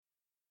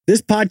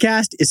This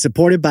podcast is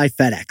supported by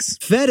FedEx.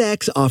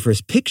 FedEx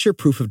offers picture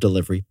proof of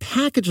delivery,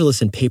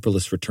 packageless and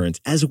paperless returns,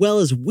 as well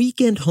as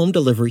weekend home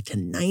delivery to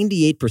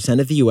 98%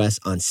 of the U.S.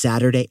 on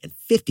Saturday and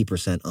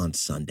 50% on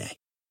Sunday.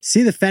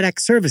 See the FedEx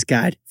service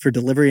guide for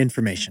delivery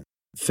information.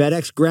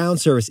 FedEx Ground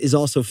service is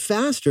also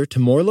faster to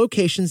more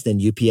locations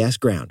than UPS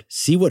Ground.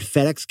 See what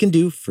FedEx can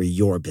do for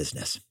your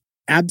business.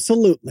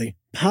 Absolutely.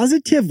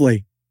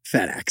 Positively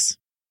FedEx.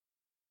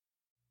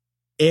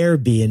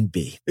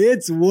 Airbnb.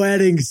 It's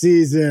wedding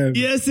season.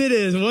 Yes, it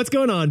is. What's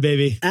going on,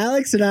 baby?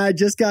 Alex and I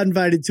just got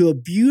invited to a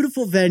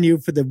beautiful venue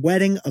for the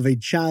wedding of a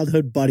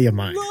childhood buddy of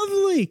mine.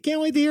 Lovely.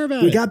 Can't wait to hear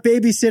about it. We got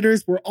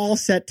babysitters. We're all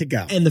set to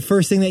go. And the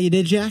first thing that you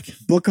did, Jack?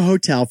 Book a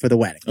hotel for the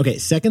wedding. Okay,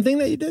 second thing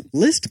that you did?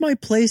 List my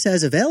place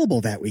as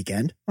available that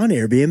weekend on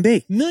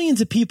Airbnb.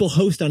 Millions of people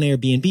host on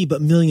Airbnb, but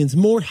millions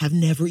more have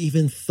never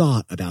even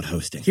thought about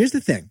hosting. Here's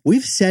the thing.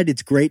 We've said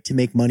it's great to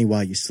make money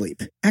while you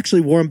sleep.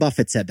 Actually, Warren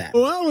Buffett said that.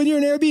 Well, when you're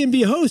an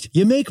Airbnb host,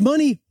 you make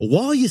money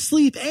while you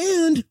sleep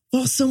and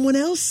while someone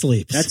else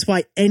sleeps. That's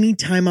why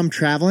anytime I'm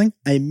traveling,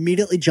 I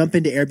immediately jump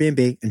into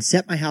Airbnb and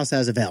set my house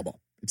as available.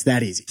 It's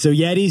that easy. So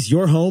Yetis,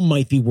 your home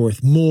might be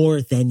worth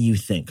more than you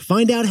think.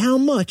 Find out how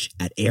much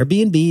at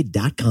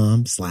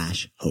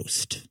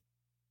airbnb.com/host.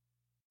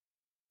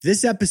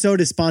 This episode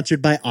is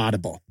sponsored by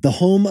Audible, the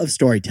home of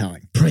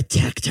storytelling.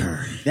 Protect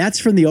her. That's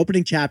from the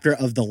opening chapter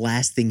of The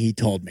Last Thing He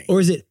Told Me.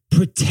 Or is it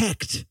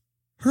protect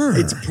her?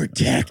 It's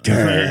Protect Her.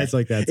 Yeah, it's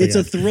like that. It's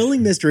a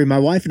thrilling mystery my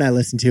wife and I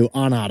listened to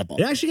on Audible.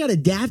 It actually got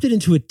adapted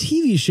into a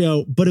TV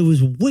show, but it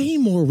was way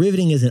more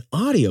riveting as an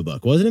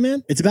audiobook, wasn't it,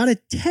 man? It's about a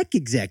tech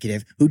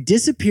executive who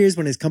disappears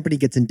when his company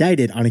gets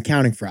indicted on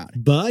accounting fraud.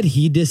 But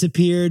he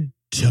disappeared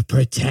to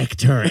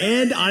protect her.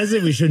 And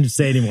honestly, we shouldn't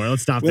say anymore.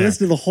 Let's stop there.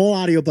 Listen to the whole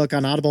audiobook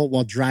on Audible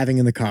while driving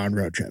in the car on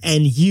road trips.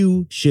 And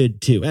you should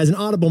too. As an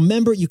Audible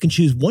member, you can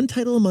choose one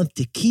title a month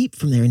to keep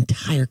from their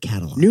entire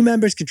catalog. New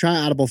members can try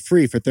Audible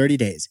free for 30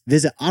 days.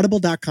 Visit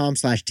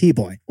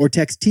audible.com/tboy or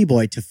text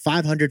T-Boy to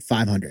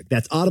 500-500.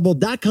 That's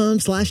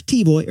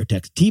audible.com/T-Boy or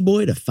text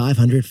T-Boy to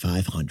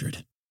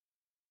 500-500.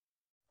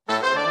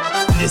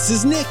 This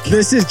is Nick.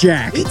 This is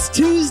Jack. It's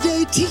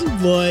Tuesday,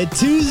 T-Boy,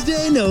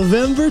 Tuesday,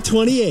 November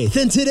 28th.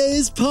 And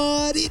today's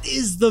pod, it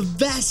is the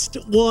best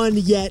one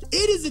yet.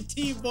 It is a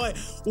T-Boy.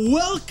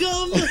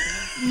 Welcome,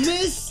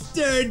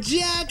 Mr.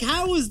 Jack.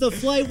 How was the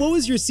flight? What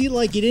was your seat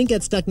like? You didn't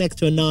get stuck next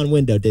to a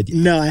non-window, did you?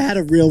 No, I had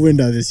a real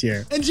window this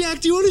year. And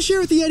Jack, do you want to share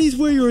with the Eddies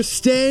where you were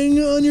staying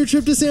on your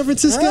trip to San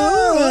Francisco?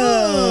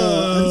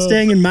 Oh, I'm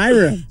staying in my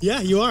room.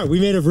 Yeah, you are. We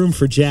made a room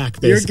for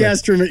Jack, basically. Your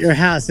guest room at your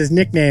house is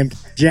nicknamed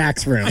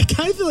Jack's room. I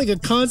kind of feel like a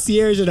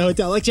concierge at a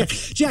hotel. Like,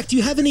 Jack, do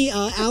you have any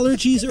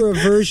allergies or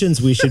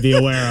aversions we should be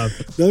aware of?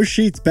 Those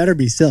sheets better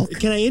be silk.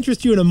 Can I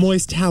interest you in a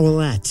moist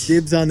towelette?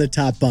 Dibs on the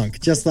top bunk,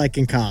 just like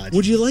in college.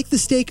 Would you like the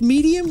steak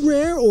medium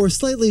rare or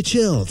slightly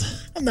chilled?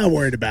 I'm not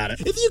worried about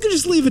it. If you could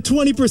just leave a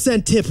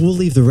 20% tip, we'll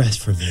leave the rest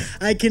from you.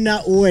 I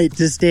cannot wait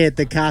to stay at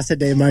the Casa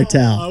de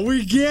Martel.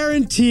 We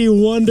guarantee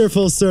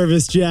wonderful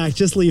service, Jack.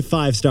 Just leave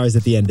 5 stars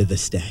at the end of the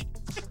stay.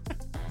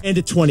 And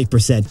a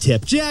 20%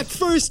 tip. Jack,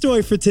 first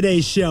story for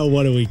today's show.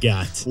 What do we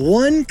got?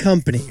 One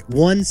company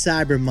won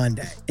Cyber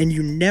Monday, and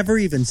you never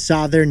even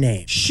saw their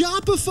name.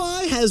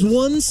 Shopify has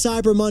won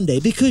Cyber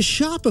Monday because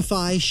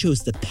Shopify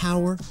shows the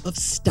power of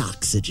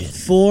Stoxygen.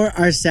 For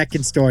our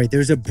second story,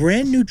 there's a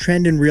brand new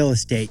trend in real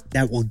estate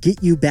that will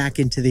get you back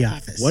into the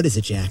office. What is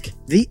it, Jack?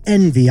 The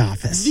Envy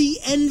Office. The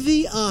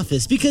Envy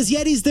Office. Because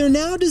Yetis, they're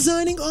now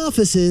designing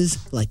offices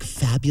like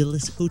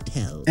fabulous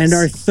hotels. And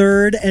our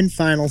third and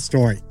final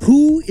story.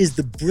 Who is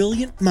the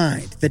brilliant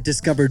mind that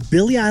discovered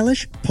Billie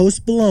Eilish,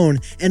 Post Malone,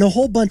 and a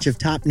whole bunch of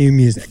top new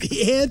music?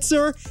 The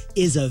answer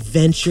is a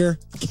venture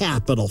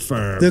capital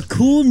firm. The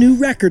cool new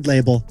record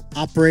label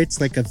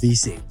operates like a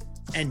VC,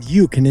 and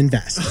you can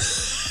invest.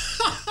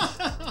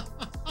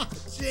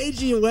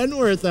 J.G.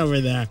 Wentworth over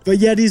there. But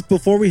Yetis,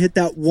 before we hit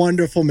that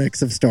wonderful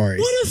mix of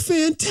stories. What a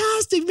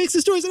fantastic mix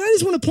of stories. And I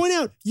just want to point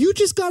out, you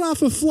just got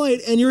off a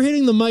flight and you're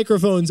hitting the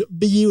microphones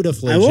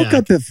beautifully, I woke Jack.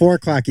 up at 4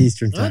 o'clock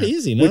Eastern time. Not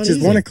easy, which is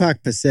 1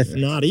 o'clock Pacific.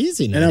 Not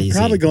easy, And I'm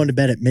probably going to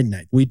bed at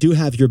midnight. We do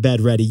have your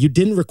bed ready. You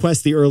didn't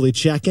request the early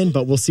check-in,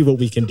 but we'll see what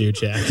we can do,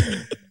 Jack.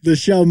 The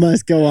show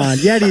must go on.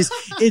 Yetis,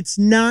 it's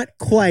not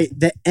quite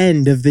the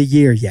end of the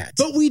year yet.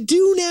 But we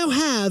do now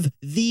have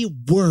the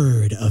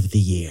word of the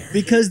year.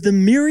 Because the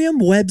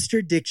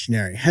Merriam-Webster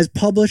Dictionary has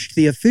published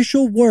the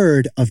official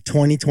word of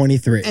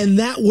 2023. And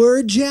that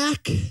word,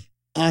 Jack?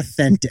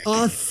 Authentic.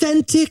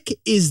 Authentic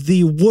is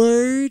the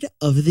word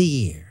of the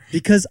year.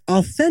 Because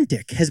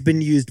authentic has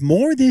been used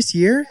more this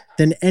year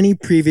than any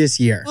previous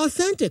year.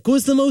 Authentic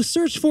was the most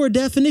searched for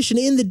definition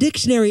in the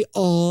dictionary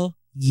all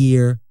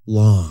year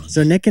long.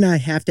 So Nick and I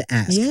have to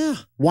ask, Yeah.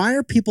 why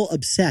are people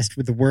obsessed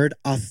with the word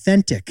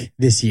authentic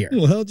this year?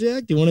 Well,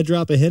 Jack, do you want to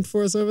drop a hint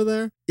for us over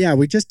there? Yeah,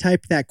 we just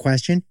typed that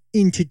question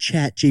into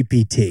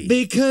ChatGPT.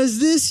 Because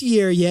this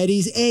year,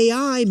 Yetis,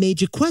 AI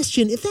made you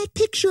question if that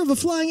picture of a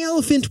flying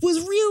elephant was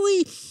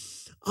really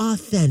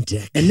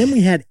authentic. And then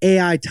we had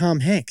AI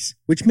Tom Hanks,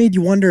 which made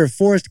you wonder if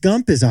Forrest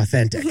Gump is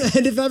authentic.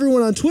 And if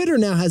everyone on Twitter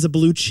now has a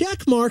blue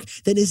check mark,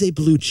 then is a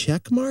blue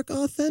check mark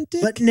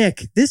authentic? But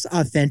Nick, this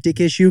authentic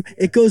issue,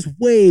 it goes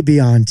way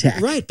beyond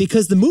tech. Right,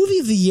 because the movie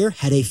of the year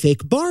had a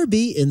fake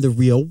Barbie in the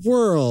real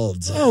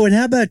world. Oh, and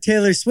how about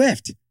Taylor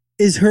Swift?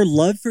 Is her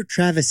love for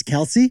Travis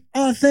Kelce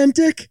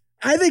authentic?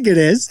 I think it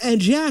is. And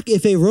Jack,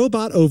 if a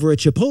robot over at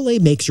Chipotle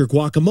makes your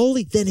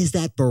guacamole, then is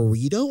that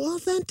burrito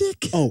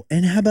authentic? Oh,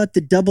 and how about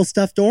the double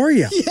stuffed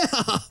Oreo?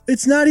 Yeah.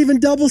 It's not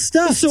even double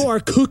stuffed. So are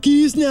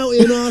cookies now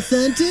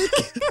inauthentic?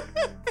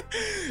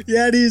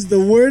 Yetis,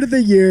 the word of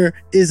the year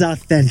is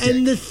authentic.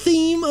 And the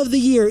theme of the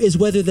year is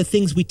whether the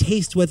things we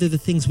taste, whether the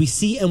things we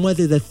see, and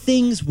whether the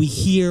things we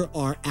hear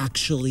are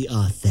actually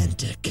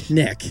authentic.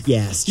 Nick.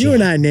 Yes, Jack. You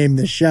and I named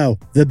the show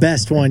the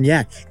best one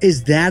yet.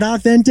 Is that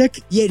authentic?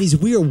 Yetis,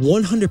 we are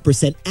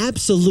 100%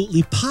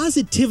 absolutely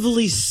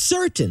positively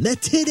certain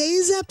that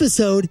today's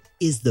episode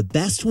is the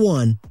best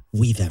one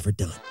we've ever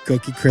done.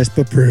 Cookie Crisp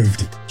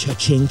approved.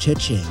 Cha-ching,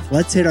 cha-ching.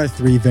 Let's hit our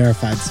 3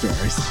 verified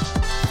stories.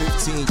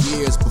 15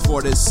 years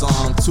before this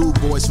song, 2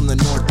 boys from the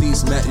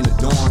Northeast met in a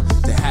dorm.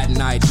 They had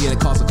an idea that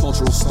caused a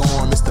cultural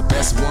storm. It's the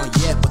best one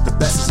yet, but the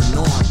best is a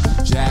norm.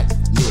 Jack,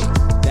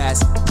 Nick,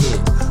 that's it.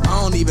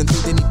 I don't even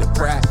think they need to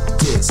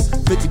practice.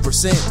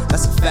 50%,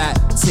 that's a fat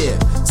tip.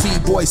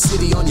 T-Boy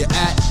City on your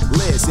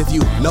at-list. If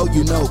you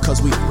know,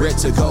 cause we ready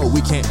to go.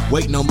 We can't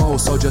wait no more,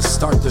 so just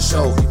start the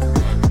show.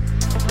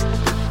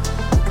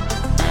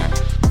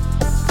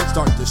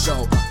 Start the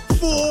show.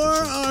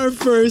 For our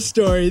first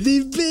story,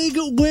 the big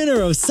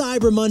winner of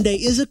Cyber Monday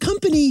is a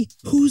company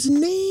whose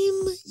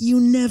name you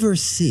never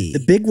see.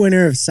 The big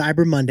winner of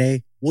Cyber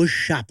Monday was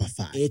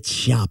Shopify. It's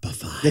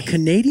Shopify. The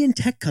Canadian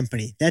tech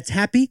company that's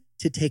happy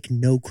to take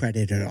no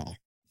credit at all.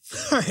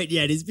 All right,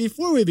 Yetis,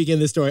 before we begin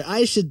the story,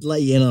 I should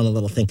let you in on a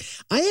little thing.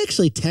 I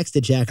actually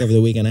texted Jack over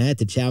the weekend. I had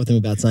to chat with him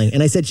about something.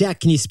 And I said, Jack,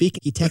 can you speak?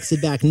 He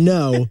texted back,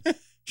 no.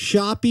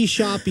 Shoppy,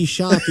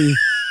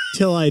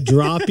 till I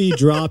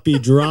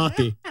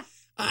droppy.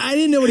 I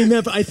didn't know what he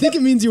meant, but I think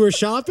it means you were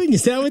shopping.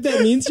 Is that what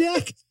that means,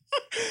 Jack?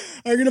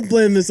 I'm going to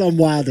blame this on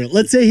Wilder.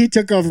 Let's say he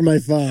took over my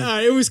phone.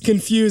 It was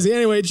confusing.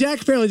 Anyway,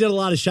 Jack apparently did a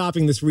lot of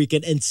shopping this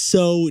weekend, and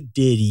so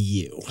did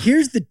you.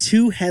 Here's the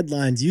 2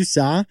 headlines you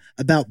saw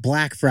about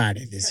Black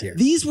Friday this year.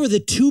 These were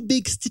the 2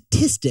 big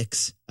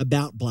statistics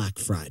about Black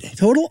Friday.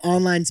 Total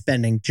online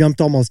spending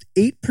jumped almost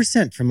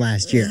 8% from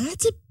last year.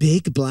 That's a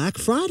big Black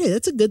Friday.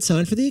 That's a good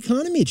sign for the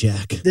economy,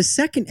 Jack. The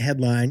second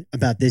headline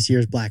about this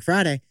year's Black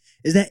Friday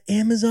is that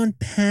Amazon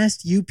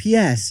passed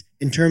UPS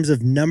in terms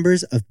of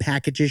numbers of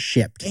packages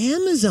shipped.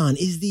 Amazon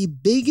is the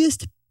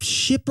biggest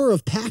shipper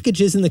of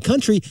packages in the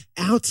country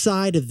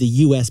outside of the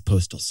U.S.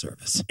 Postal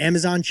Service.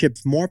 Amazon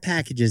ships more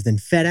packages than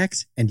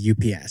FedEx and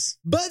UPS.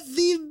 But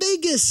the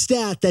biggest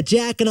stat that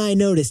Jack and I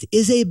noticed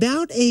is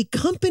about a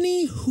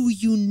company who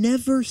you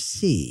never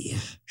see.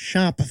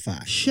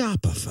 Shopify.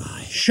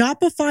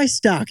 Shopify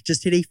stock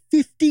just hit a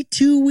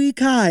 52-week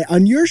high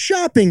on your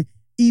shopping,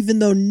 even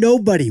though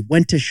nobody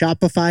went to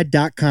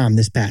Shopify.com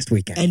this past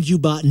weekend. And you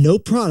bought no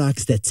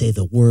products that say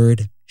the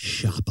word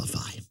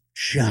Shopify.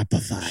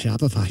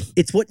 Shopify.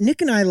 It's what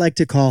Nick and I like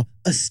to call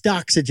a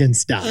stoxygen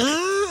stock.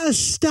 A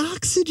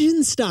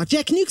stoxygen stock.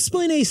 Jack, can you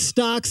explain a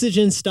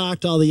stoxygen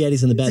stock to all the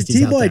Yetis and the besties It's a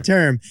T-boy out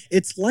there? term.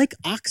 It's like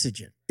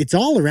oxygen. It's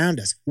all around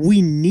us.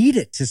 We need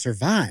it to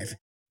survive.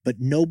 But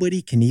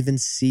nobody can even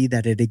see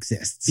that it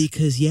exists.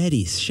 Because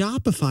Yetis,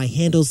 Shopify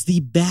handles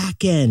the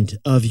back end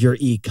of your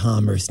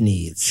e-commerce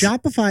needs.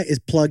 Shopify is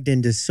plugged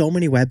into so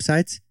many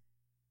websites.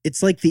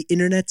 It's like the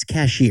internet's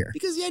cashier.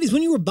 Because Yetis,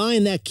 when you were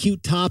buying that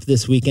cute top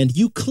this weekend,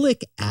 you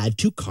click add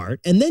to cart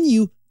and then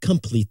you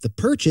complete the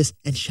purchase,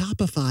 and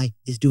Shopify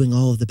is doing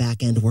all of the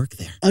back end work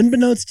there.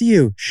 Unbeknownst to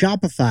you,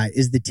 Shopify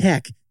is the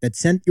tech that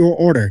sent your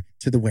order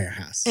to the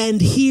warehouse.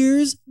 And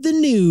here's the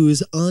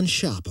news on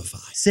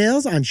Shopify.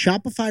 Sales on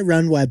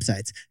Shopify-run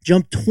websites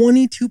jumped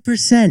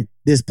 22%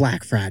 this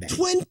Black Friday.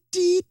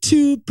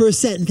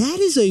 22%. That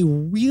is a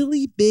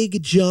really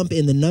big jump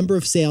in the number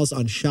of sales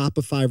on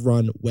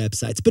Shopify-run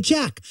websites. But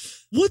Jack,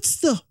 what's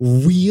the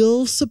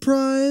real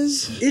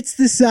surprise? It's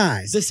the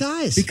size. The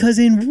size. Because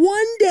in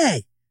one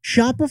day,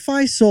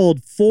 Shopify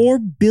sold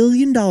 $4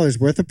 billion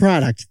worth of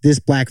product this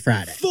Black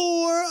Friday.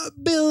 $4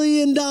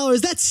 billion.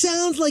 That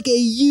sounds like a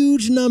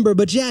huge number,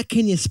 but Jack,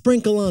 can you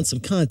sprinkle on some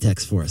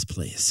context for us,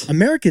 please?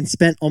 Americans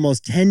spent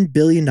almost $10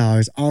 billion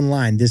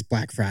online this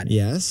Black Friday.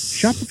 Yes.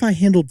 Shopify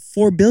handled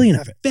 $4 billion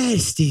of it.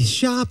 Besties,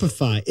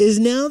 Shopify is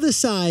now the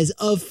size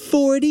of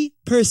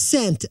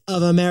 40%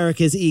 of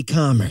America's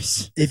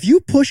e-commerce. If you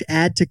push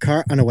add to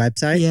cart on a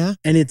website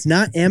and it's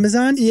not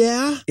Amazon,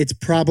 it's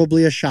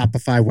probably a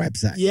Shopify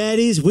website.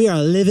 Yetis, we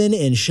are living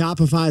in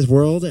Shopify's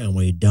world and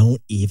we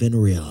don't even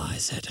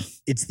realize it.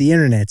 It's the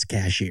internet's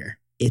cashier.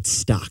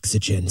 It's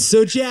stoxygen.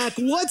 So Jack,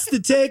 what's the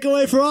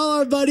takeaway for all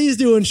our buddies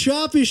doing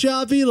shoppy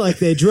like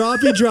they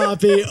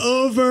droppy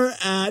over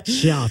at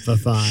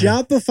Shopify?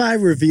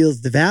 Shopify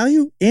reveals the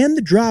value and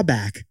the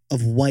drawback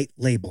of white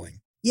labeling.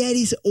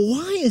 Yetis,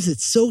 why is it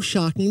so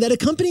shocking that a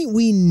company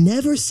we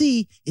never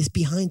see is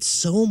behind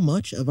so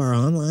much of our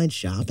online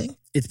shopping?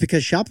 It's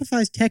because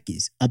Shopify's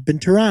techies up in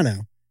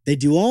Toronto, they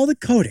do all the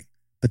coding,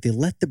 but they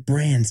let the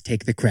brands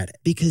take the credit.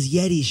 Because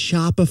Yetis,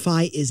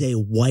 Shopify is a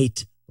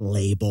white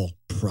label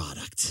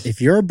product. If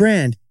you're a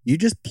brand, you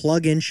just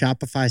plug in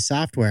Shopify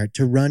software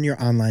to run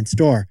your online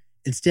store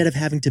instead of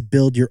having to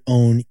build your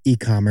own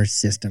e-commerce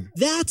system.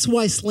 That's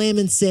why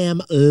Slammin'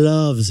 Sam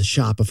loves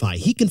Shopify.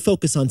 He can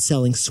focus on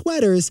selling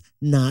sweaters,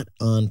 not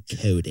on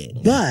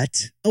coding.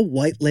 But a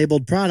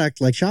white-labeled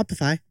product like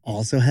Shopify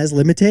also has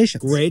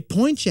limitations. Great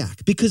point,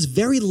 Jack, because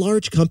very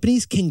large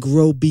companies can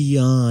grow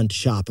beyond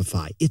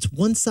Shopify. It's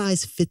one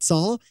size fits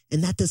all,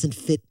 and that doesn't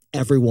fit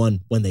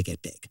everyone when they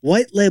get big.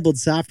 White-labeled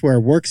software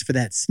works for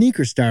that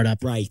sneaker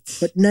startup, Right.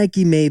 but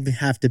Nike may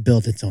have to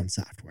build its own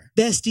software.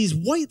 Besties,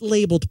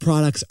 white-labeled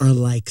products are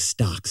like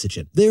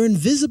Stoxygen. They're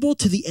invisible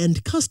to the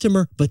end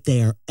customer, but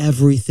they are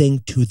everything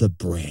to the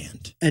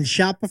brand. And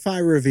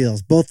Shopify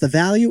reveals both the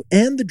value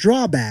and the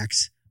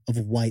drawbacks of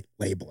white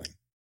labeling.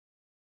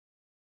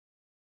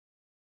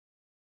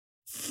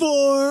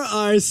 For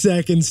our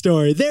second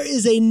story, there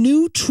is a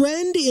new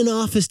trend in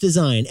office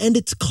design, and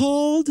it's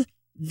called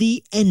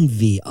the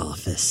Envy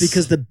Office.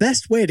 Because the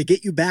best way to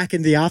get you back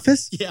in the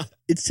office, Yeah.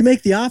 it's to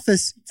make the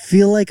office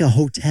feel like a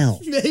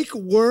hotel. Make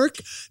work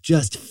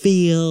just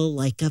feel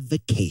like a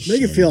vacation.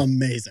 Make it feel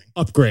amazing.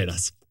 Upgrade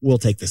us. We'll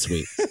take the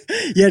suite.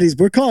 Yetis,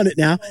 we're calling it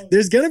now.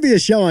 There's going to be a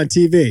show on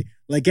TV,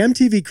 like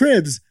MTV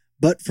Cribs,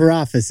 but for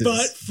offices.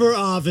 But for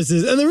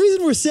offices. And the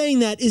reason we're saying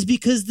that is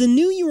because the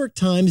New York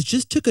Times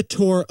just took a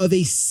tour of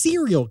a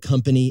cereal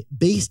company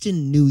based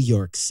in New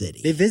York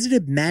City. They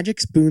visited Magic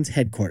Spoon's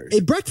headquarters.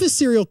 A breakfast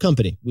cereal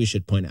company, we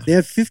should point out. They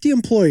have 50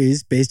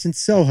 employees based in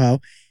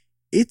Soho.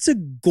 It's a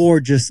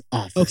gorgeous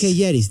office. Okay,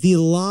 Yetis, the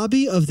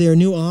lobby of their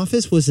new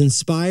office was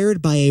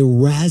inspired by a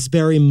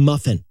raspberry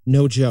muffin.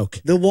 No joke.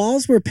 The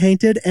walls were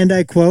painted, and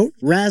I quote,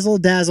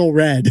 razzle-dazzle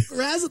red.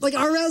 Like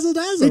our razzle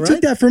dazzle, They right?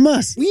 took that from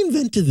us. We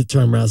invented the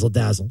term razzle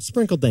dazzle.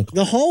 Sprinkle dinkle.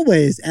 The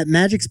hallways at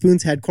Magic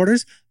Spoon's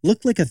headquarters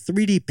look like a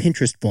 3D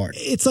Pinterest board.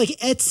 It's like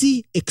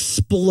Etsy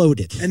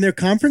exploded. And their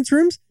conference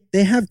rooms,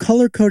 they have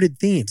color-coded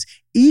themes.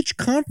 Each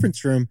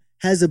conference room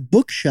has a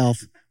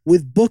bookshelf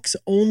with books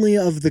only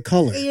of the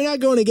color. You're not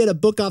going to get a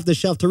book off the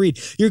shelf to read.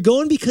 You're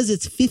going because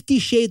it's 50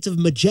 shades of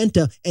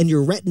magenta and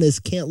your retinas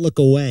can't look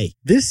away.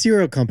 This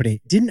cereal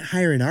company didn't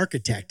hire an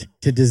architect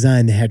to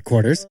design the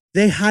headquarters.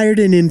 They hired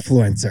an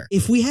influencer.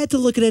 If we had to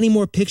look at any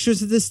more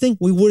pictures of this thing,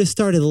 we would have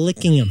started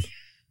licking them.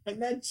 I'm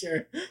not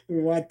sure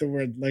we want the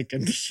word lick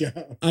in the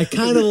show. I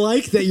kind of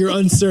like that you're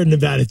uncertain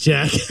about it,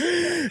 Jack.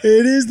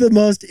 It is the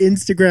most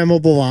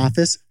Instagrammable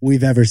office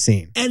we've ever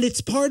seen. And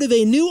it's part of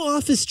a new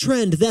office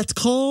trend that's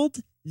called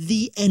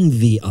the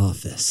Envy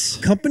Office.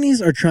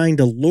 Companies are trying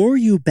to lure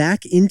you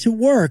back into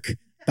work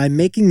by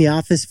making the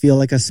office feel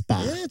like a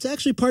spa. Yeah, it's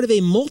actually part of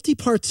a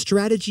multi-part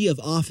strategy of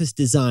office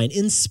design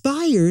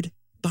inspired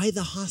by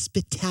the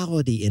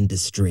hospitality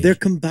industry. They're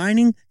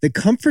combining the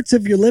comforts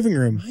of your living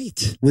room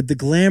Right. with the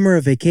glamour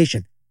of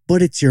vacation,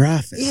 but it's your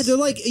office. Yeah, they're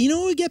like, you know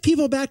what would get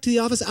people back to the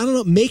office? I don't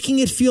know, making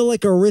it feel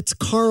like a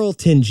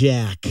Ritz-Carlton,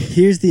 Jack.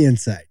 Here's the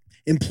insight.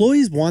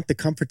 Employees want the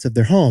comforts of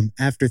their home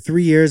after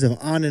 3 years of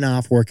on and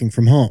off working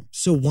from home.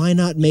 So why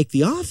not make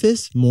the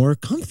office more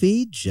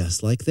comfy,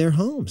 just like their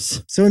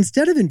homes? So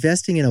instead of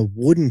investing in a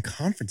wooden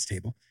conference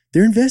table,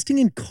 they're investing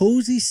in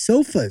cozy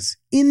sofas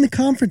in the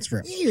conference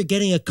room. Yeah, you're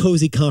getting a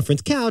cozy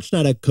conference couch,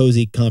 not a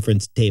cozy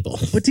conference table.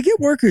 But to get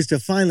workers to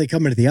finally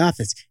come into the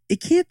office,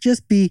 it can't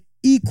just be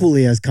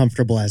equally as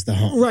comfortable as the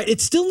home. Right, it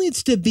still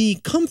needs to be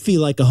comfy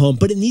like a home,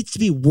 but it needs to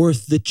be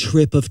worth the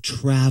trip of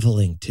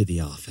traveling to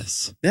the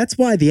office. That's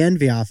why the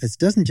Envy Office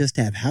doesn't just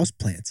have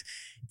houseplants.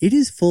 It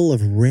is full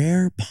of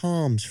rare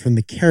palms from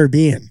the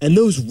Caribbean. And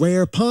those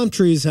rare palm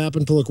trees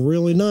happen to look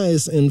really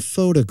nice in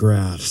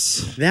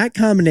photographs. That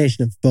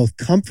combination of both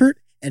comfort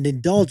and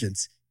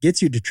indulgence gets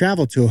you to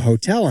travel to a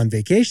hotel on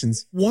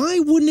vacations. Why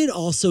wouldn't it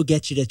also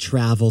get you to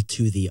travel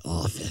to the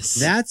office?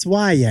 That's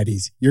why,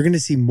 Yetis, you're going to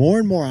see more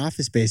and more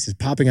office spaces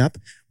popping up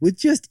with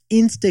just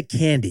Insta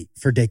candy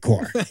for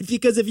decor. Right,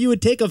 because if you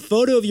would take a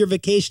photo of your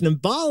vacation in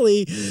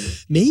Bali,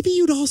 maybe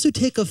you'd also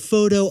take a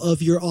photo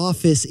of your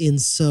office in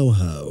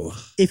Soho.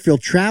 If you'll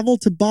travel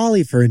to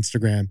Bali for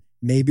Instagram,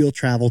 maybe you'll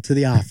travel to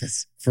the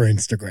office for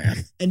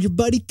Instagram. And your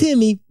buddy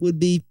Timmy would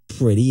be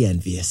pretty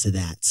envious of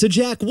that. So,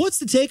 Jack, what's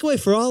the takeaway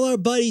for all our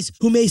buddies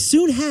who may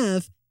soon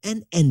have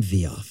an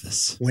Envy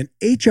Office? When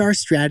HR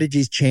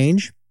strategies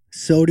change,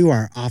 so do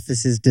our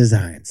office's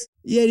designs.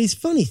 Yeti's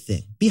funny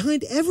thing,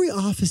 behind every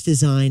office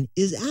design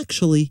is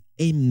actually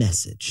a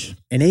message.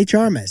 An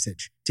HR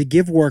message to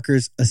give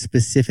workers a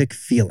specific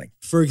feeling.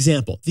 For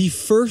example, the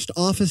first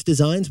office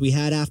designs we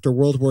had after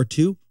World War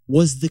II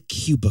was the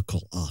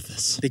cubicle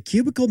office. The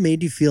cubicle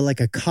made you feel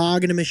like a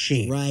cog in a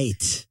machine.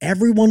 Right.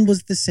 Everyone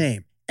was the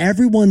same.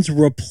 Everyone's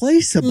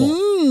replaceable.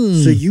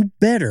 So you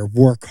better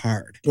work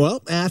hard.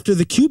 Well, after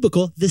the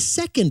cubicle, the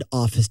second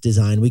office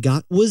design we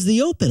got was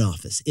the open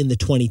office in the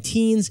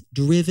 2010s,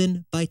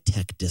 driven by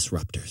tech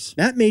disruptors.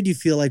 That made you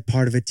feel like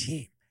part of a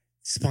team.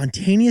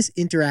 spontaneous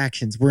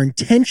interactions were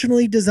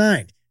intentionally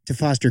designed to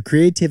foster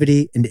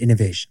creativity and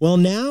innovation. Well,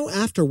 now,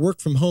 after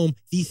work from home,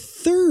 the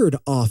third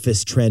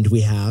office trend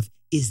we have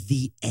is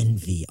the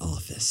envy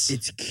office.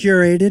 It's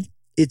curated,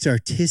 it's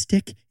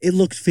artistic, it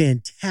looks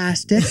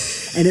fantastic,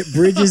 and it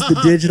bridges the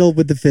digital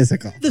with the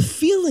physical. The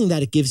feeling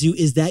that it gives you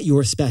is that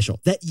you're special,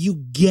 that you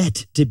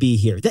get to be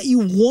here, that you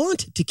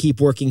want to keep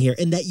working here,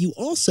 and that you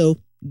also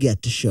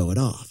get to show it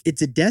off.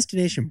 It's a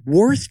destination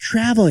worth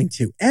traveling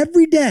to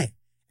every day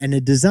and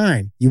a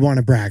design you want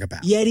to brag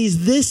about.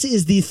 Yetis, this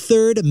is the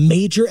third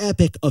major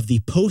epic of the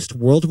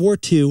post-World War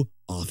II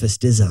office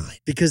design.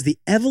 Because the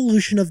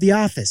evolution of the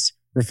office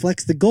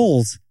reflects the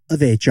goals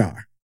of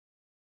HR.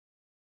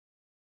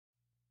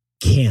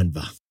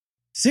 Canva.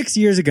 6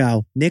 years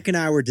ago, Nick and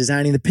I were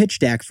designing the pitch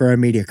deck for our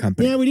media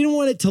company. Yeah, we didn't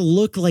want it to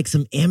look like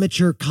some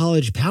amateur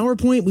college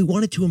PowerPoint. We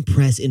wanted to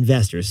impress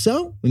investors.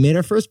 So we made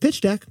our first pitch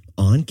deck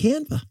on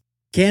Canva.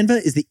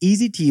 Canva is the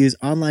easy-to-use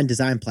online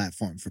design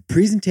platform for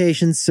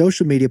presentations,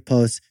 social media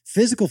posts,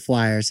 physical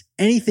flyers,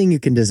 anything you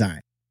can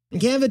design.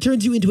 And Canva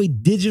turns you into a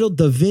digital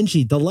Da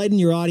Vinci, delighting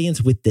your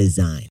audience with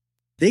design.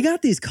 They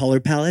got these color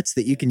palettes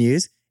that you can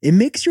use. It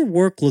makes your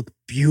work look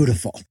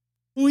beautiful.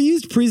 We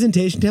used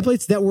presentation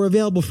templates that were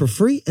available for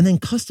free and then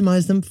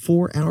customized them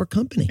for our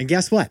company. And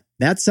guess what?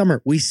 That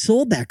summer, we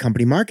sold that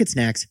company Market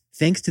Snacks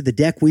thanks to the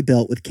deck we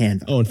built with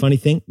Canva. Oh, and funny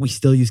thing, we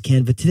still use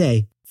Canva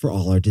today for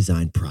all our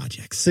design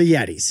projects. So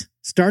Yetis,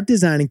 start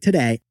designing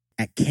today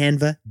at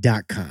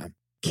canva.com.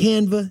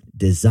 Canva,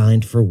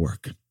 designed for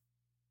work.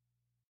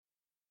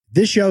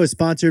 This show is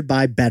sponsored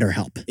by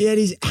BetterHelp.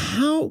 Yetis,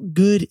 how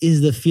good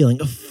is the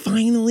feeling of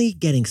finally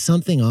getting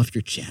something off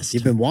your chest?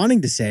 You've been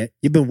wanting to say it.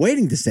 You've been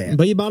waiting to say it.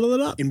 But you bottle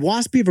it up. In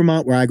Waspy,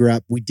 Vermont, where I grew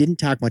up, we didn't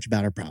talk much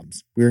about our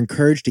problems. We were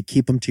encouraged to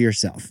keep them to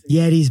yourself.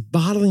 Yetis,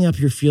 bottling up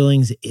your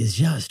feelings is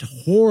just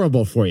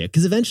horrible for you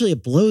because eventually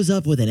it blows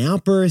up with an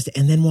outburst,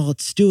 and then while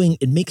it's stewing,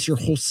 it makes your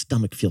whole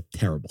stomach feel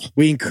terrible.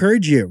 We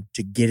encourage you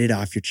to get it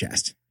off your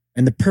chest.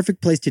 And the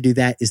perfect place to do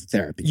that is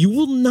therapy. You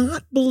will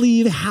not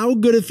believe how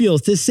good it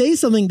feels to say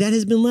something that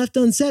has been left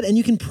unsaid, and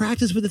you can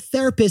practice with a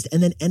therapist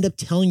and then end up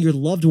telling your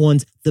loved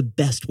ones the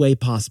best way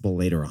possible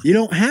later on. You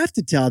don't have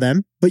to tell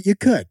them, but you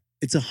could.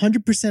 It's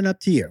 100% up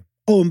to you.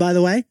 Oh, and by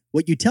the way,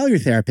 what you tell your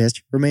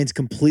therapist remains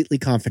completely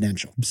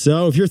confidential.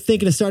 So if you're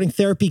thinking of starting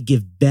therapy,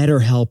 give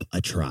BetterHelp a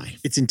try.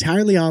 It's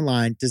entirely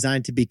online,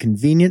 designed to be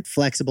convenient,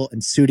 flexible,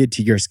 and suited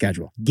to your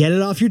schedule. Get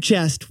it off your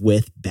chest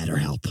with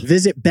BetterHelp.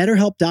 Visit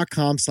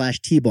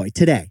betterhelp.com/tboy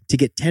today to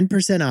get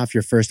 10% off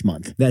your first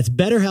month. That's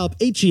BetterHelp,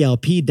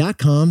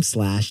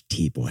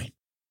 HELP.com/tboy.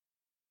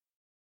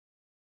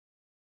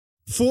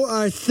 For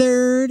our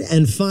third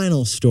and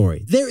final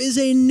story, there is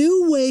a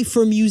new way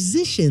for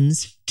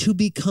musicians to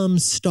become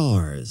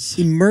stars.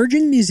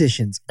 Emerging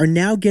musicians are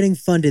now getting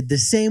funded the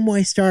same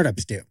way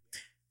startups do,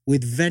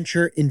 with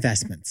venture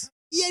investments.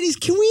 Yetis,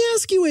 can we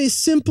ask you a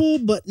simple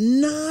but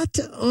not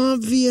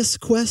obvious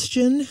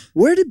question?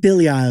 Where did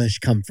Billie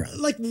Eilish come from?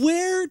 Like,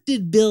 where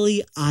did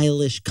Billie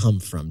Eilish come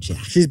from,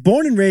 Jack? She's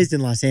born and raised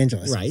in Los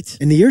Angeles. Right.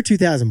 In the year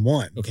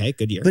 2001. Okay,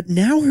 good year. But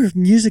now her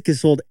music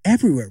is sold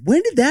everywhere.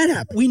 When did that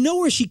happen? We know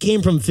where she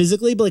came from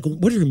physically, but like,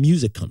 where did her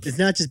music come from? It's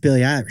not just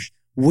Billie Eilish.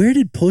 Where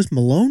did Post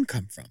Malone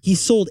come from? He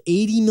sold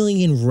 80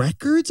 million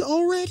records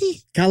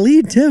already?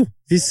 Khalid, too.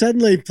 He's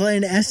suddenly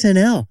playing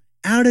SNL.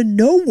 Out of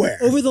nowhere.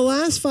 Over the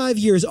last 5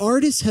 years,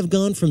 artists have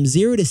gone from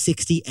 0 to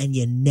 60, and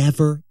you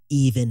never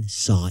even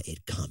saw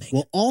it coming.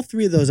 Well, all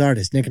three of those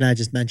artists Nick and I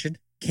just mentioned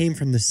came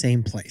from the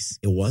same place.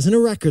 It wasn't a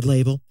record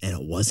label, and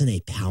it wasn't a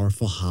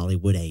powerful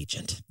Hollywood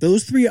agent.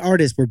 Those three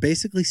artists were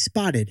basically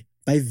spotted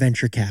by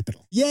venture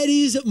capital.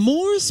 Yetis,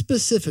 more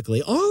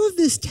specifically, all of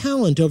this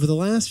talent over the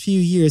last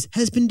few years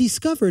has been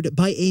discovered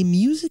by a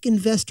music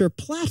investor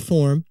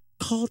platform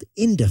called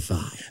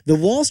Indify. The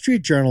Wall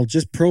Street Journal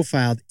just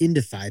profiled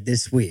Indify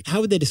this week. How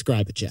would they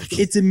describe it, Jack?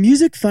 It's a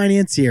music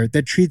financier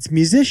that treats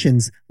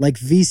musicians like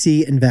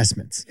VC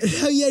investments.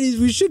 Yetis,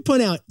 we should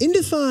point out,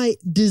 Indify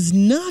does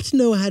not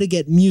know how to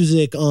get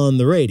music on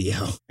the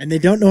radio. And they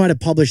don't know how to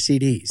publish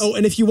CDs. Oh,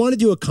 and if you want to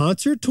do a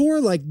concert tour,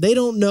 like they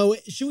don't know,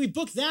 should we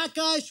book that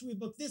guy? Should we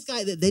book this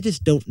guy? They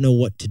just don't know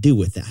what to do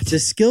with that. The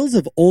skills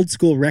of old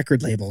school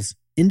record labels,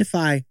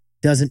 Indify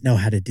doesn't know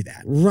how to do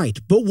that. Right.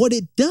 But what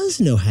it does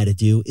know how to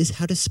do is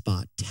how to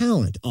spot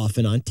talent,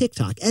 often on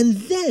TikTok. And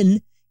then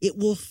it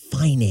will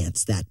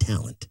finance that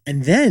talent.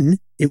 And then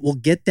it will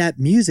get that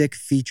music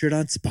featured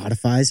on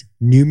Spotify's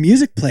new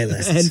music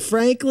playlists. And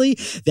frankly,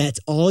 that's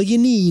all you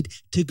need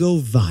to go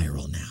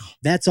viral now.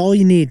 That's all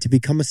you need to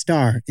become a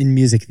star in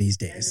music these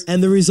days.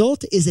 And the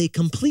result is a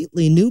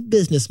completely new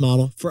business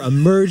model for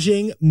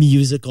emerging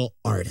musical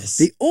artists.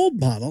 The old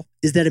model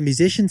is that a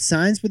musician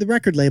signs with a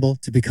record label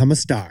to become a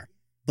star,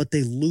 but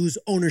they lose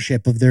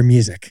ownership of their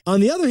music.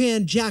 On the other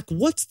hand, Jack,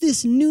 what's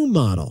this new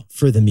model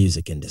for the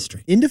music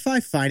industry?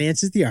 Indify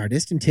finances the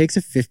artist and takes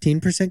a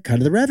 15% cut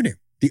of the revenue.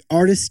 The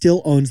artist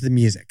still owns the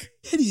music.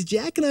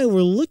 Jack and I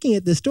were looking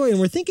at this story and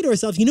we're thinking to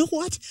ourselves, you know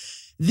what?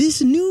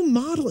 This new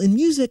model in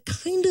music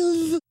kind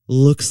of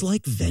looks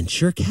like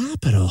venture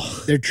capital.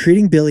 They're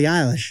treating Billie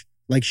Eilish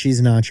like she's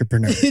an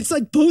entrepreneur. It's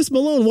like Post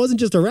Malone wasn't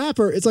just a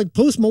rapper. It's like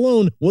Post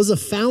Malone was a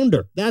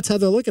founder. That's how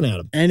they're looking at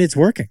him. And it's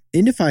working.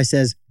 Indify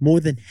says more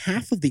than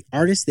half of the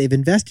artists they've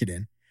invested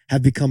in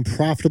have become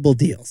profitable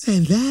deals.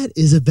 And that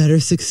is a better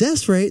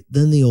success rate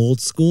than the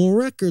old school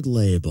record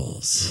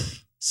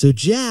labels. So,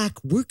 Jack,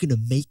 we're going to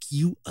make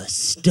you a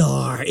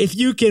star if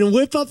you can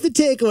whip up the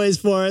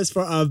takeaways for us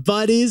for our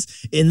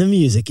buddies in the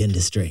music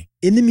industry.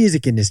 In the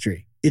music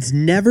industry, it's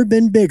never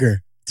been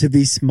bigger to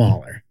be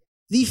smaller.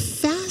 The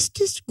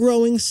fastest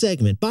growing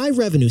segment by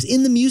revenues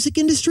in the music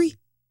industry,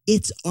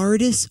 it's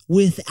artists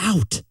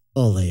without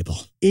a label.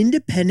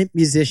 Independent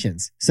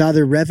musicians saw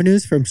their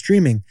revenues from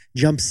streaming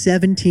jump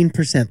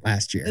 17%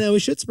 last year. Now, we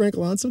should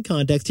sprinkle on some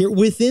context here.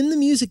 Within the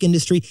music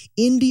industry,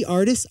 indie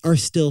artists are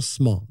still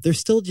small. They're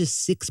still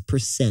just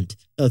 6%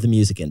 of the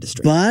music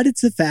industry. But it's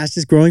the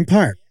fastest growing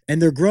part,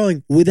 and they're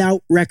growing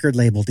without record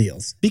label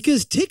deals.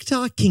 Because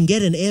TikTok can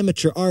get an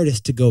amateur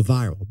artist to go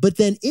viral, but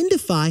then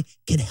Indify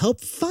can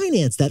help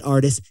finance that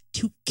artist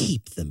to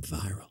keep them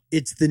viral.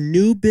 It's the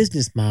new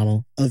business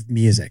model of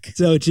music.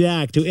 So,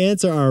 Jack, to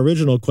answer our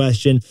original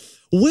question,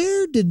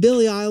 where did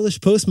Billie Eilish,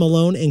 Post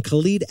Malone, and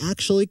Khalid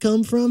actually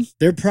come from?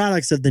 They're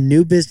products of the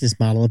new business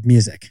model of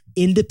music.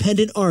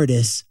 Independent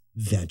artists,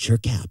 venture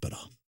capital.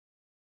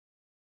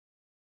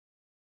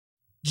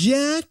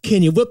 Jack,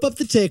 can you whip up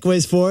the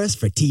takeaways for us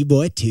for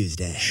T-Boy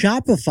Tuesday?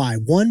 Shopify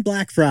won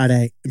Black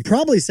Friday and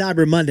probably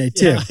Cyber Monday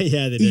too.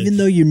 Yeah, they did. Even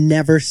though you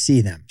never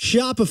see them.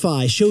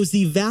 Shopify shows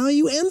the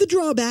value and the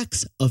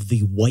drawbacks of the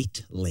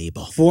white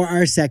label. For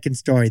our second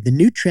story, the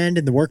new trend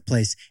in the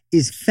workplace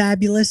is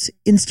fabulous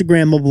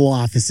Instagrammable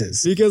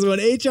offices. Because when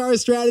HR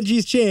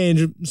strategies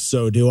change,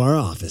 so do our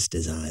office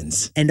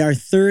designs. And our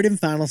third and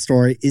final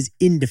story is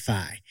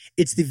Indify.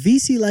 It's the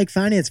VC-like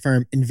finance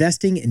firm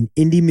investing in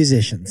indie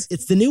musicians.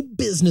 It's the new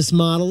business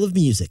model of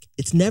music.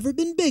 It's never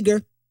been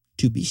bigger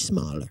to be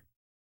smaller.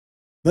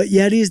 But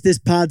Yetis, this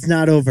pod's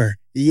not over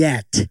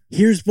yet.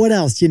 Here's what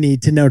else you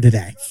need to know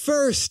today.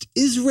 First,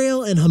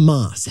 Israel and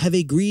Hamas have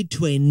agreed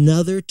to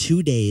another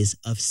 2 days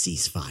of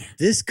ceasefire.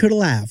 This could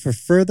allow for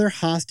further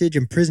hostage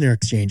and prisoner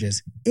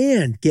exchanges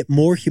and get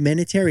more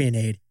humanitarian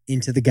aid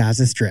into the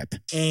Gaza Strip.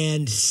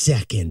 And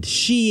second,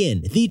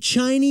 Shein, the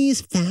Chinese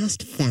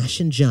fast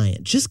fashion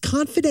giant, just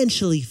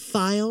confidentially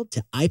filed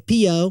to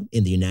IPO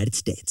in the United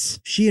States.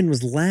 Shein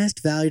was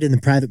last valued in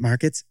the private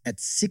markets at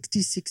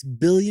 $66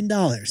 billion.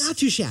 Not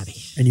too shabby.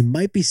 And you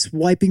might be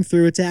swiping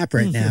through its app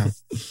right now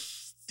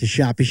to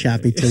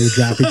shoppy till you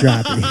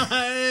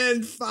droppy.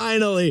 And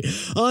finally,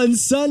 on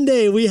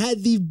Sunday, we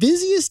had the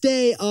busiest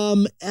day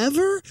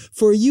ever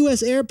for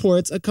U.S.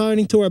 airports,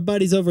 according to our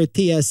buddies over at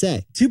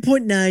TSA.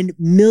 2.9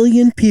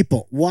 million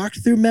people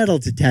walked through metal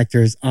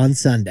detectors on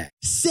Sunday.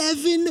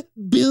 7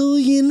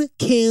 billion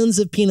cans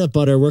of peanut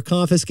butter were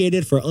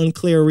confiscated for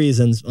unclear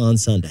reasons on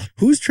Sunday.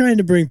 Who's trying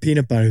to bring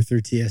peanut butter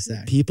through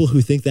TSA? People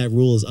who think that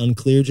rule is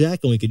unclear,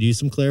 Jack, and we could use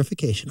some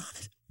clarification on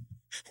it.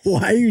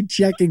 Why are you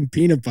checking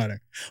peanut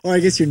butter? Or I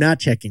guess you're not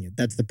checking it.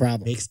 That's the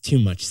problem. Makes too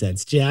much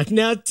sense, Jack.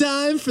 Now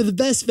time for the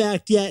best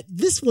fact yet.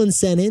 This one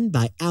sent in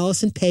by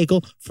Allison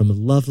Pagel from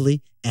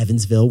lovely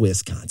Evansville,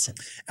 Wisconsin.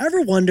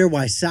 Ever wonder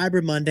why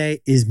Cyber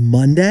Monday is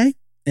Monday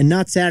and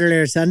not Saturday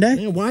or Sunday?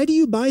 Man, why do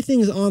you buy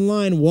things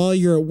online while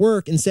you're at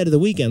work instead of the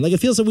weekend? Like, it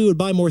feels like we would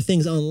buy more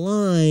things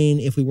online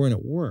if we weren't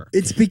at work.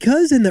 It's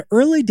because in the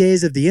early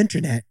days of the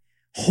internet,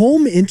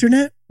 home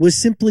internet was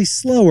simply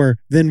slower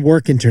than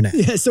work internet.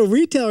 Yeah, so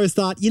retailers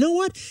thought, you know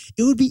what?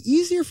 It would be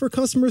easier for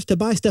customers to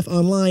buy stuff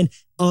online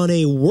on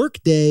a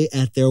work day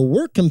at their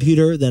work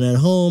computer than at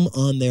home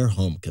on their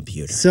home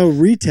computer. So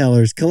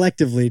retailers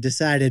collectively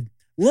decided,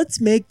 let's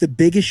make the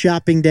biggest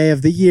shopping day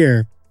of the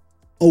year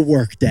a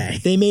work day.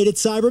 They made it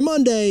Cyber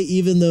Monday,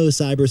 even though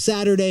Cyber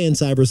Saturday and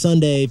Cyber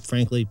Sunday,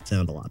 frankly,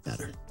 sound a lot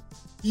better.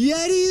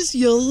 Yetis,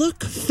 you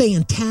look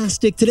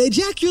fantastic today.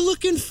 Jack, you're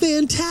looking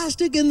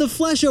fantastic in the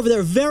flesh over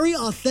there. Very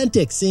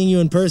authentic seeing you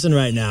in person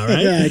right now,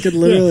 right? Yeah, I could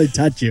literally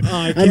touch you.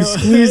 Oh, I'm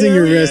squeezing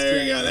your wrist.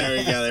 There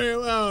we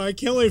go. Oh, I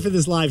can't wait for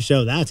this live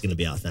show. That's going to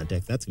be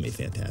authentic. That's going to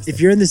be fantastic. If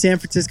you're in the San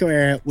Francisco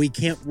area, we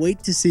can't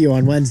wait to see you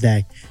on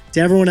Wednesday. To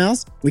everyone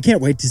else, we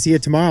can't wait to see you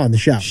tomorrow on the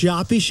show.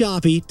 Shoppy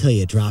till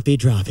you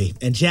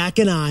droppy. And Jack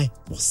and I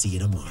will see you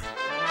tomorrow.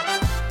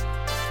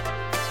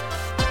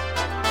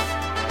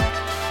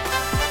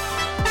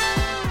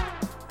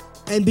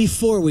 And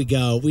before we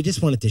go, we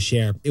just wanted to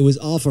share, it was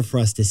awful for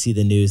us to see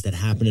the news that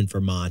happened in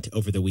Vermont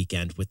over the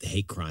weekend with the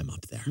hate crime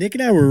up there. Nick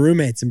and I were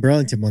roommates in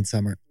Burlington one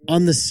summer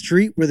on the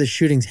street where the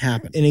shootings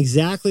happened. In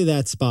exactly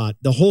that spot,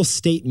 the whole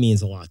state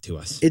means a lot to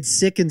us. It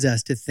sickens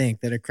us to think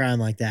that a crime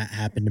like that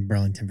happened in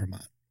Burlington,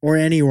 Vermont, or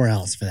anywhere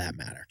else for that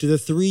matter. To the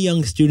 3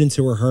 young students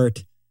who were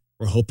hurt,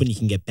 we're hoping you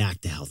can get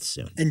back to health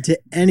soon. And to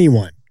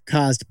anyone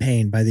caused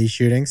pain by these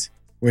shootings,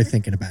 we're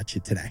thinking about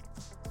you today.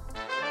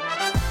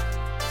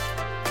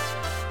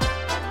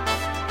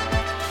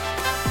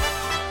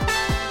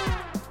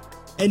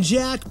 And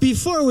Jack,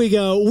 before we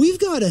go, we've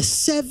got a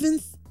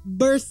 7th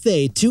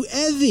birthday to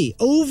Evie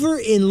over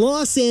in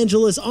Los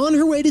Angeles on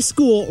her way to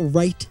school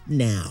right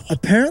now.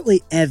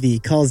 Apparently, Evie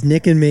calls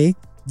Nick and me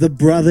The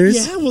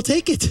Brothers. Yeah, we'll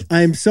take it.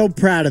 I am so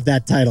proud of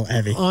that title,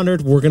 Evie.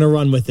 Honored, we're going to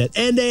run with it.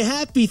 And a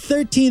happy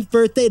 13th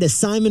birthday to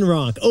Simon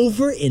Ronk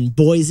over in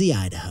Boise,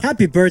 Idaho.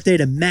 Happy birthday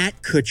to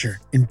Matt Kutcher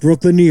in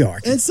Brooklyn, New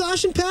York. And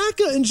Sasha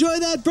Paka, enjoy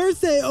that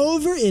birthday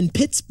over in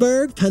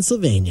Pittsburgh,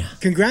 Pennsylvania.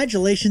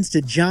 Congratulations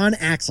to John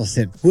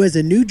Axelson, who has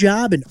a new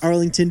job in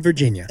Arlington,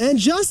 Virginia. And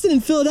Justin in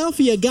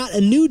Philadelphia got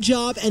a new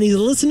job, and he's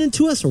listening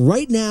to us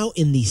right now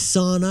in the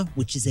sauna,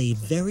 which is a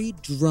very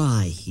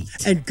dry heat.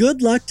 And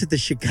good luck to the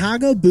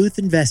Chicago Booth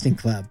Investing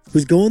Club,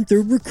 who's going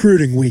through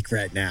recruiting week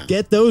right now.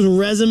 Get those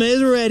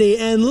resumes ready.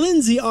 And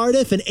Lindsay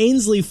Ardiff and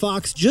Ainsley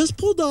Fox just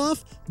pulled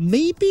off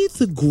maybe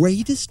the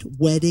greatest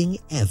wedding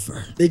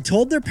ever. They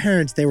told their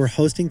parents they were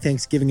hosting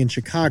Thanksgiving in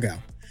Chicago,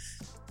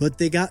 but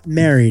they got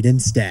married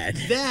instead.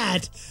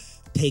 That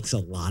takes a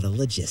lot of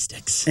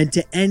logistics. And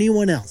to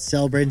anyone else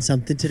celebrating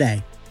something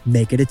today,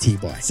 make it a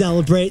T-Boy.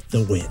 Celebrate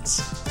the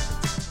wins.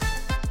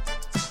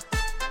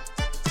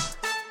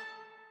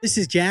 This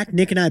is Jack.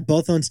 Nick and I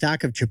both own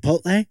stock of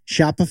Chipotle,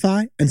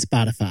 Shopify, and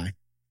Spotify.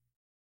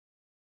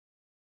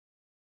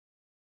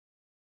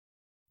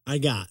 I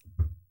got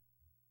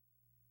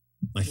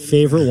my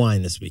favorite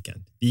wine this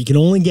weekend that you can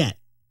only get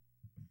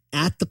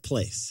at the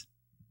place.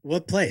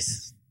 What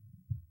place?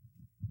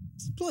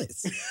 It's a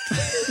place.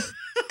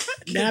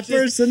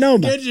 Napa or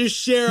Sonoma? Can't just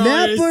share all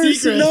Napa your or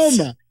secrets.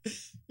 Sonoma?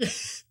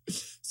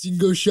 So you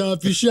can go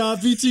shoppy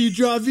till you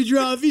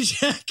droppy,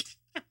 Jack.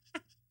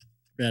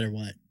 Red or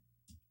what?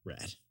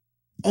 Red.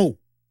 Oh,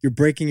 you're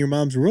breaking your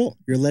mom's rule.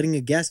 You're letting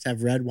a guest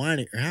have red wine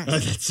at your house. Oh,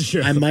 that's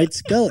true. I might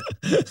spill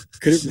it.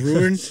 Could it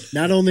ruin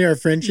not only our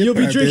friendship, You'll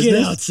but be our drinking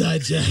business?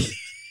 outside, Jack.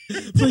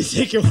 Please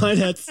take your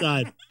wine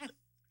outside.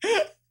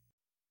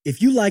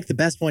 If you like the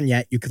best one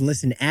yet, you can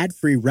listen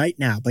ad-free right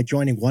now by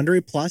joining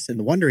Wondery Plus in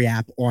the Wondery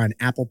app or on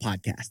Apple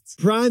Podcasts.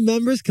 Prime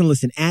members can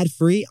listen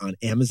ad-free on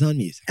Amazon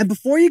Music. And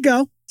before you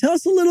go, tell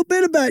us a little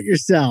bit about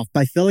yourself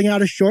by filling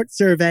out a short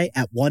survey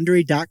at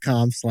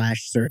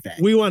Wondery.com/survey.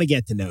 We want to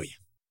get to know you.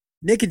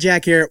 Nick and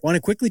Jack here want to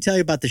quickly tell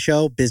you about the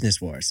show Business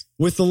Wars.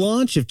 With the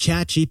launch of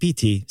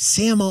ChatGPT,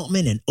 Sam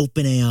Altman and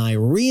OpenAI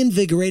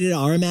reinvigorated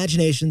our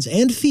imaginations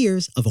and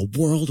fears of a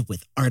world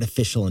with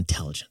artificial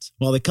intelligence.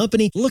 While the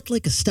company looked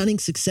like a stunning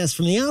success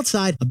from the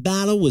outside, a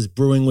battle was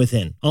brewing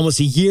within. Almost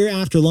a year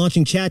after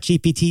launching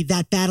ChatGPT,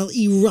 that battle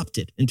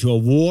erupted into a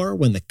war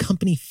when the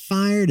company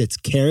fired its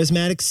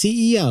charismatic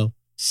CEO,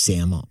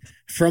 Sam Altman.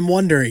 From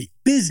Wondery,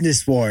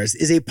 Business Wars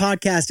is a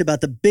podcast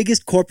about the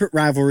biggest corporate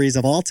rivalries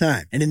of all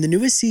time. And in the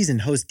newest season,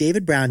 host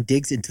David Brown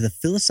digs into the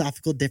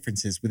philosophical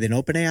differences within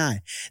OpenAI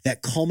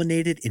that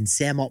culminated in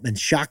Sam Altman's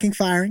shocking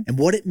firing and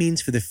what it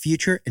means for the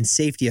future and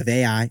safety of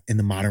AI in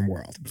the modern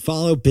world.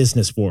 Follow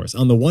Business Wars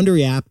on the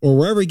Wondery app or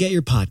wherever you get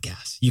your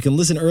podcasts. You can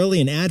listen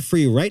early and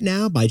ad-free right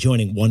now by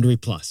joining Wondery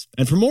Plus.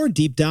 And for more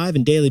deep dive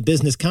and daily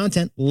business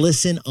content,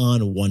 listen on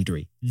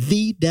Wondery,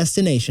 the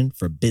destination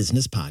for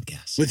business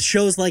podcasts. With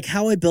shows like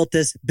How I Built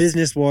This,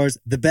 Business Wars,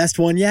 The Best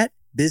One Yet,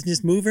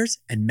 Business Movers,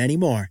 and many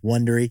more,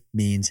 Wondery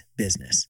means business.